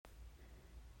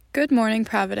Good morning,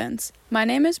 Providence. My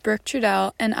name is Brooke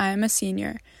Trudell, and I am a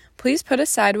senior. Please put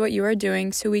aside what you are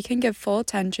doing so we can give full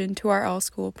attention to our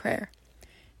all-school prayer.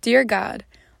 Dear God,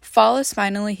 fall is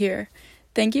finally here.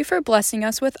 Thank you for blessing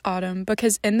us with autumn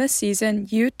because in this season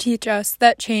you teach us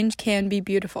that change can be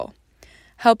beautiful.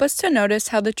 Help us to notice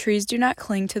how the trees do not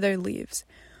cling to their leaves.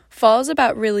 Fall is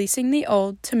about releasing the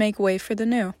old to make way for the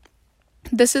new.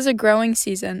 This is a growing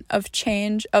season of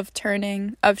change, of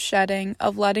turning, of shedding,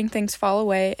 of letting things fall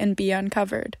away and be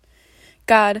uncovered.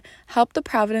 God, help the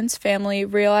Providence family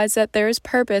realize that there is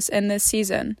purpose in this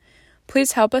season.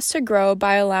 Please help us to grow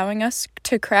by allowing us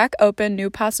to crack open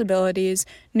new possibilities,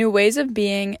 new ways of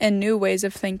being, and new ways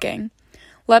of thinking.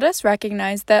 Let us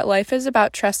recognize that life is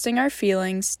about trusting our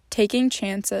feelings, taking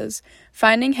chances,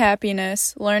 finding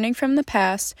happiness, learning from the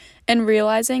past, and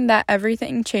realizing that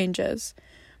everything changes.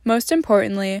 Most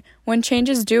importantly, when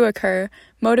changes do occur,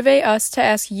 motivate us to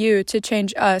ask you to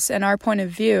change us and our point of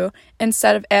view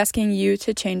instead of asking you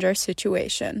to change our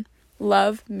situation.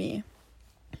 Love me.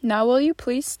 Now will you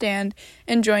please stand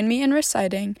and join me in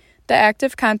reciting the act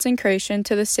of consecration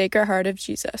to the Sacred Heart of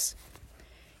Jesus.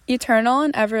 Eternal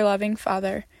and ever-loving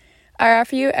Father, I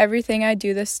offer you everything I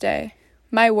do this day,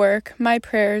 my work, my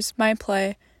prayers, my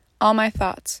play, all my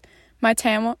thoughts, my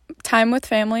time with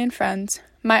family and friends,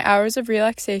 my hours of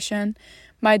relaxation,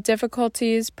 my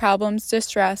difficulties, problems,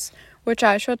 distress, which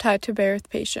I shall try to bear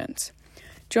with patience.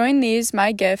 Join these,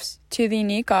 my gifts, to the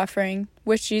unique offering,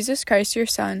 which Jesus Christ, your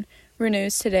Son,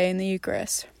 renews today in the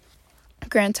Eucharist.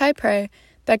 Grant, I pray,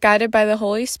 that guided by the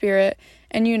Holy Spirit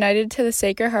and united to the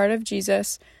Sacred Heart of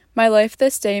Jesus, my life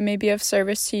this day may be of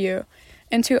service to you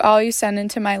and to all you send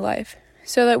into my life,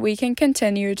 so that we can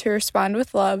continue to respond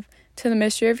with love to the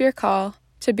mystery of your call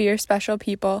to be your special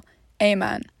people.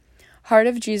 Amen. Heart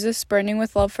of Jesus, burning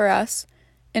with love for us,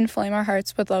 inflame our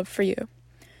hearts with love for you.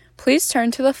 Please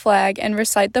turn to the flag and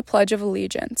recite the Pledge of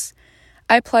Allegiance.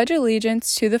 I pledge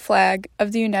allegiance to the flag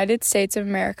of the United States of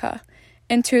America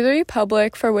and to the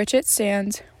republic for which it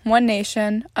stands, one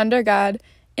nation, under God,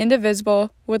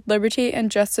 indivisible, with liberty and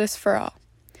justice for all.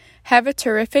 Have a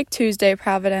terrific Tuesday,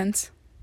 Providence.